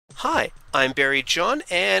Hi, I'm Barry John,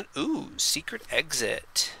 and ooh, secret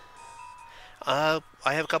exit. I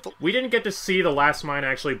have a couple. We didn't get to see the last mine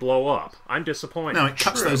actually blow up. I'm disappointed. No, it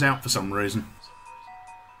cuts those out for some reason.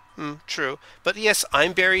 True. But yes,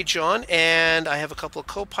 I'm Barry John, and I have a couple of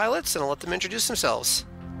co-pilots, and I'll let them introduce themselves.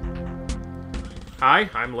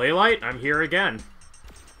 Hi, I'm Laylite. I'm here again.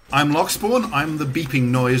 I'm Lockspawn. I'm the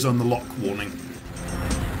beeping noise on the lock warning.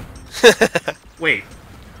 Wait,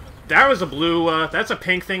 that was a blue, that's a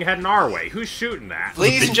pink thing heading our way. Who's shooting that?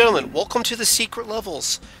 Ladies and gentlemen, welcome to the secret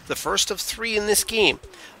levels. The first of 3 in this game.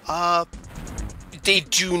 They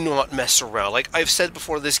do not mess around. Like I've said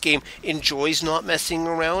before, this game enjoys not messing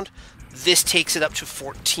around. This takes it up to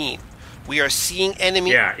 14. We are seeing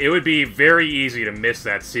enemy... Yeah, it would be very easy to miss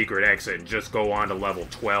that secret exit and just go on to level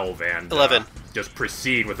 12 and... 11. Just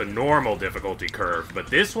proceed with a normal difficulty curve. But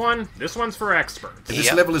this one's for experts. And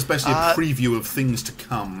this level is basically a preview of things to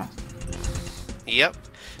come. Yep.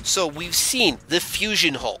 So we've seen the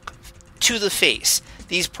Fusion Hulk to the face.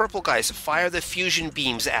 These purple guys fire the fusion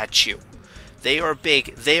beams at you. They are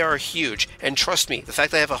big, they are huge, and trust me, the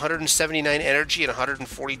fact that I have 179 energy and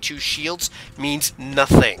 142 shields means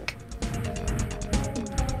nothing.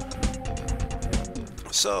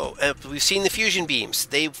 So, we've seen the fusion beams.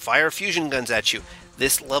 They fire fusion guns at you.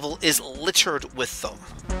 This level is littered with them.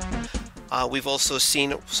 We've also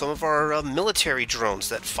seen some of our military drones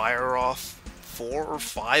that fire off 4 or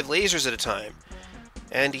 5 lasers at a time.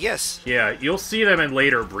 And yes. Yeah, you'll see them in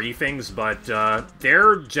later briefings, but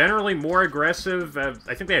they're generally more aggressive. I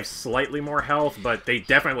think they have slightly more health, but they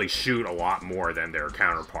definitely shoot a lot more than their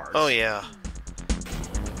counterparts. Oh, yeah.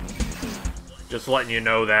 Just letting you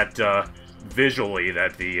know that visually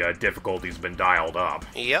that the difficulty's been dialed up.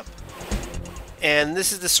 Yep. And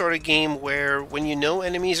this is the sort of game where when you know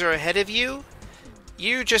enemies are ahead of you,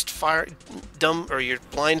 you just you're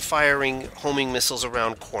blind firing homing missiles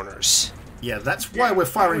around corners. Yeah, that's why we're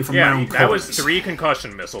firing from Yeah, round that corners. was 3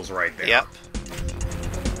 concussion missiles right there. Yep.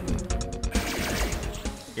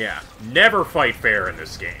 Yeah, never fight fair in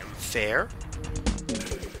this game. Fair?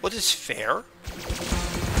 What is fair?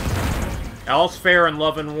 All's fair in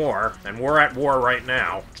love and war, and we're at war right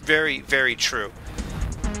now. Very, very true.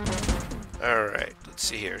 Alright, let's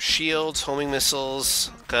see here. Shields, homing missiles,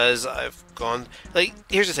 because I've gone... Like,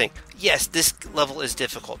 here's the thing. Yes, this level is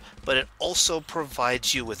difficult, but it also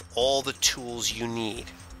provides you with all the tools you need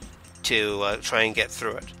to try and get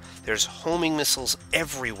through it. There's homing missiles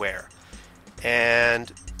everywhere.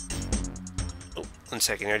 And... Oh, 1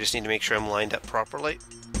 second here. I just need to make sure I'm lined up properly.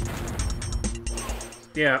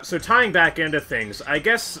 Yeah, so tying back into things, I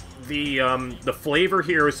guess the flavor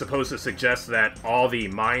here is supposed to suggest that all the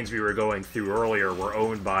mines we were going through earlier were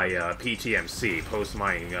owned by PTMC,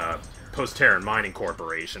 Post-Terran Mining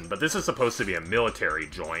Corporation, but this is supposed to be a military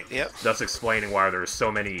joint, thus explaining why there's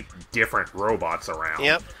so many different robots around.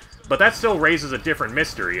 Yep. But that still raises a different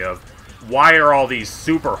mystery of why are all these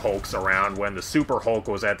Super Hulks around when the Super Hulk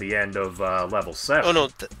was at the end of level 7? Oh no,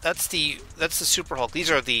 that's the Super Hulk.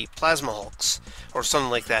 These are the Plasma Hulks, or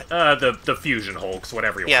something like that. The Fusion Hulks,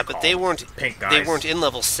 whatever you want to call them. Yeah, but they weren't pink guys. They weren't in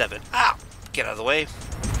level 7. Ah, get out of the way.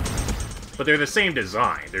 But they're the same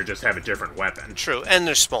design. They just have a different weapon. True, and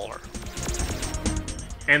they're smaller.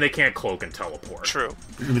 And they can't cloak and teleport. True.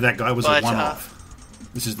 Maybe that guy was a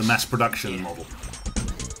one-off. This is the mass production model.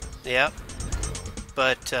 Yep.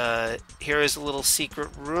 But here is a little secret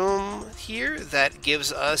room here that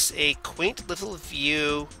gives us a quaint little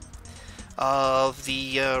view of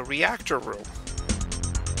the reactor room.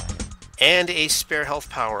 And a spare health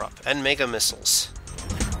power-up, and mega missiles.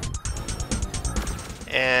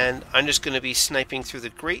 And I'm just going to be sniping through the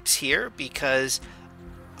grates here because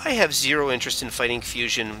I have zero interest in fighting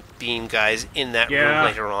fusion beam guys in that room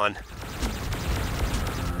later on.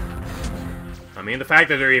 I mean, the fact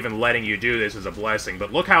that they're even letting you do this is a blessing,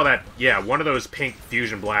 but look how that, one of those pink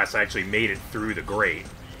fusion blasts actually made it through the grate.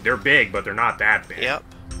 They're big, but they're not that big. Yep.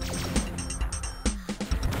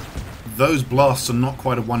 Those blasts are not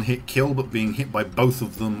quite a one-hit kill, but being hit by both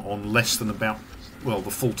of them on less than about, well, the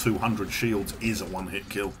full 200 shields is a one-hit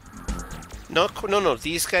kill. No.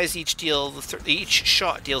 These guys each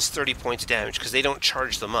shot deals 30 points of damage because they don't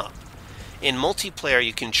charge them up. In multiplayer,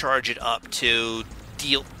 you can charge it up to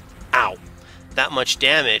deal that much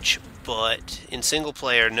damage, but in single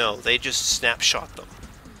player, no. They just snapshot them.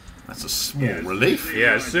 That's a small relief.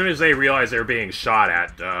 Yeah, as soon as they realize they're being shot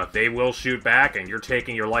at, they will shoot back, and you're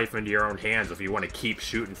taking your life into your own hands if you want to keep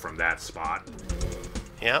shooting from that spot.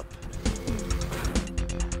 Yep.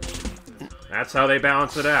 That's how they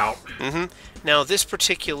balance it out. Mm-hmm. Now, this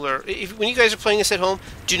particular... when you guys are playing this at home,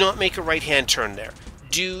 do not make a right-hand turn there.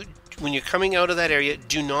 When you're coming out of that area,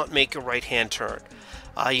 do not make a right-hand turn.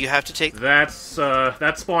 You have to take... That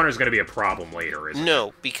spawner's going to be a problem later, isn't it?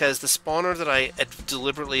 No, because the spawner that I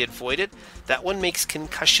deliberately avoided, that one makes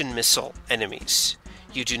concussion missile enemies.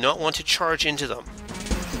 You do not want to charge into them.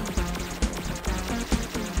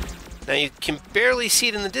 Now you can barely see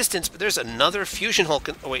it in the distance, but there's another fusion hulk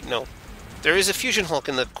in... Oh wait, no. There is a fusion hulk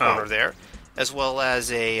in the corner there, as well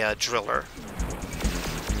as a driller.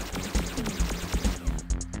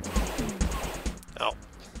 Oh,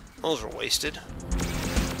 those were wasted.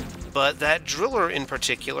 But that driller in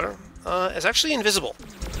particular is actually invisible.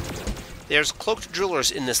 There's cloaked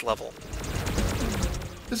drillers in this level.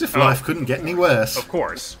 As if life couldn't get any worse. Of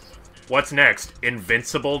course. What's next?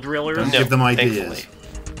 Invincible drillers? Don't give them ideas. Thankfully.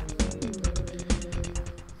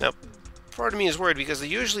 Now, part of me is worried because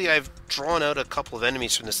usually I've drawn out a couple of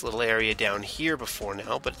enemies from this little area down here before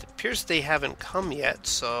now, but it appears they haven't come yet,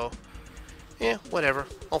 so... yeah, whatever.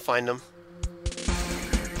 I'll find them.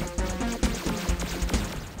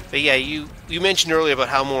 But yeah, you mentioned earlier about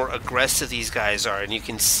how more aggressive these guys are, and you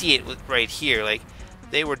can see it right here. Like,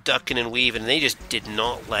 they were ducking and weaving, and they just did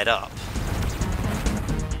not let up.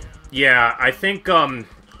 Yeah, I think,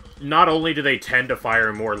 not only do they tend to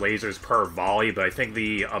fire more lasers per volley, but I think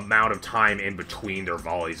the amount of time in between their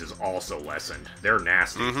volleys is also lessened. They're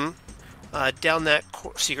nasty. Down that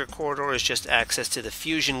secret corridor is just access to the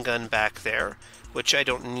fusion gun back there, which I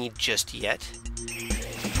don't need just yet.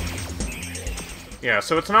 Yeah,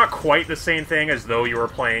 so it's not quite the same thing as though you were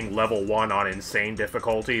playing level 1 on insane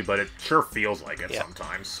difficulty, but it sure feels like it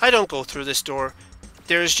sometimes. I don't go through this door.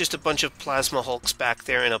 There's just a bunch of plasma hulks back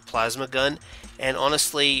there and a plasma gun, and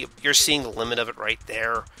honestly, you're seeing the limit of it right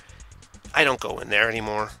there. I don't go in there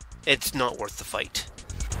anymore. It's not worth the fight.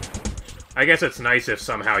 I guess it's nice if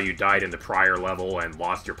somehow you died in the prior level and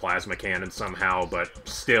lost your plasma cannon somehow, but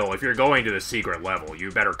still, if you're going to the secret level,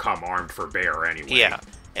 you better come armed for bear anyway. Yeah.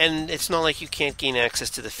 And it's not like you can't gain access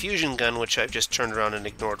to the fusion gun, which I've just turned around and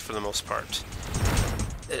ignored for the most part.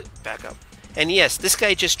 Back up. And yes, this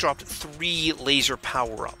guy just dropped 3 laser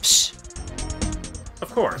power-ups.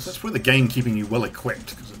 Of course. That's where the game keeping you well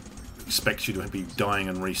equipped, because it expects you to be dying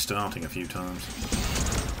and restarting a few times.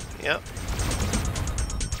 Yep.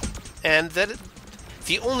 And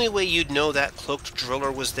the only way you'd know that cloaked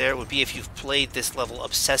driller was there would be if you've played this level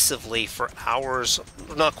obsessively for hours,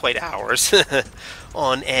 not quite hours,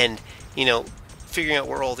 on end, you know, figuring out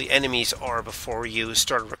where all the enemies are before you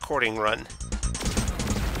start a recording run.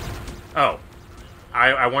 Oh.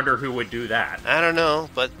 I wonder who would do that. I don't know,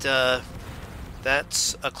 but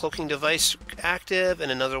that's a cloaking device active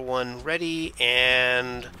and another one ready,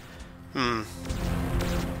 and...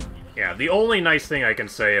 Yeah, the only nice thing I can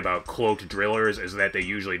say about cloaked drillers is that they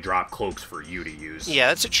usually drop cloaks for you to use. Yeah,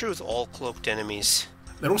 that's the truth with all cloaked enemies.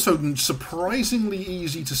 They're also surprisingly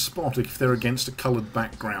easy to spot if they're against a coloured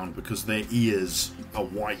background, because their ears are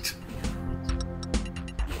white.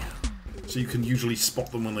 So you can usually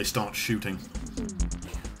spot them when they start shooting.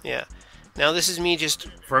 Yeah. Now this is me just...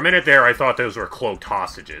 For a minute there, I thought those were cloaked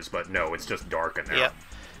hostages, but no, it's just dark in there. Yeah.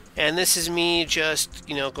 And this is me just,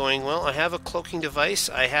 you know, going, well, I have a cloaking device,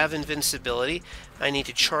 I have invincibility, I need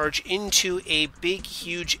to charge into a big,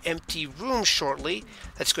 huge, empty room shortly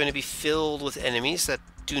that's going to be filled with enemies that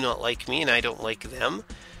do not like me, and I don't like them.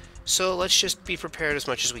 So let's just be prepared as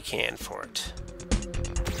much as we can for it.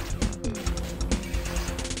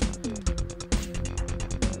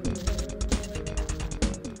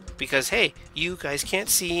 Because, hey, you guys can't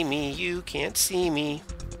see me, you can't see me.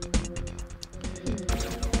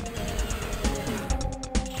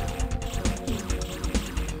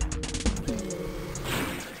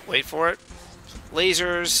 Wait for it.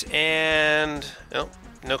 Lasers and... no,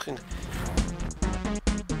 no...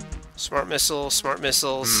 Smart missiles.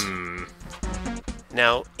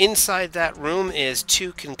 Now, inside that room is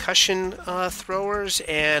 2 concussion throwers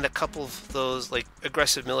and a couple of those, like,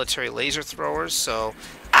 aggressive military laser throwers, so...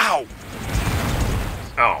 Ow!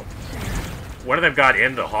 Oh. One of them got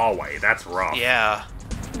in the hallway. That's rough. Yeah.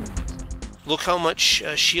 Look how much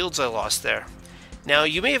shields I lost there. Now,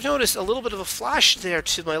 you may have noticed a little bit of a flash there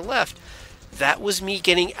to my left. That was me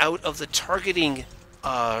getting out of the targeting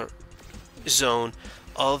zone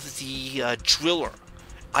of the driller.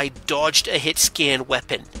 I dodged a hit scan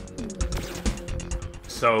weapon.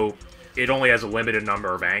 So, it only has a limited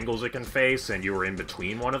number of angles it can face, and you were in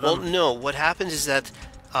between one of them? Well, no. What happens is that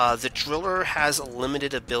the driller has a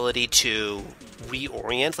limited ability to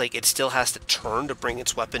reorient. Like, it still has to turn to bring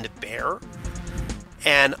its weapon to bear.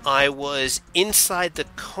 And I was inside the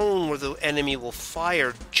cone where the enemy will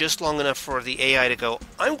fire just long enough for the AI to go,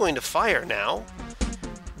 I'm going to fire now,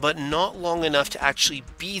 but not long enough to actually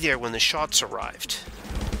be there when the shots arrived.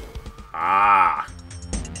 Ah.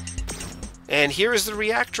 And here is the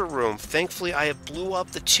reactor room. Thankfully, I have blew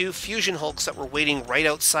up the 2 fusion hulks that were waiting right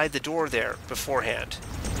outside the door there beforehand.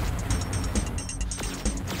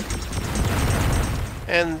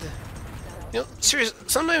 And, seriously,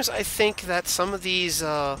 sometimes I think that some of these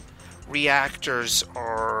reactors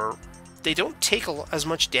they don't take as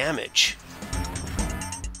much damage.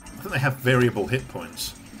 I think they have variable hit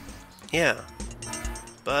points. Yeah.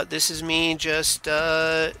 But this is me just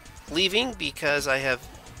leaving because I have...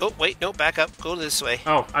 Oh, wait, no, back up. Go this way.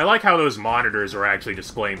 Oh, I like how those monitors are actually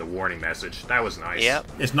displaying the warning message. That was nice. Yep.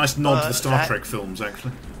 It's a nice nod to the Star Trek films,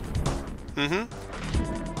 actually.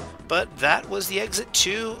 Mm-hmm. But that was the exit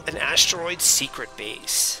to an asteroid secret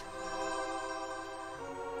base.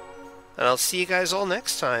 And I'll see you guys all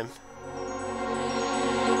next time.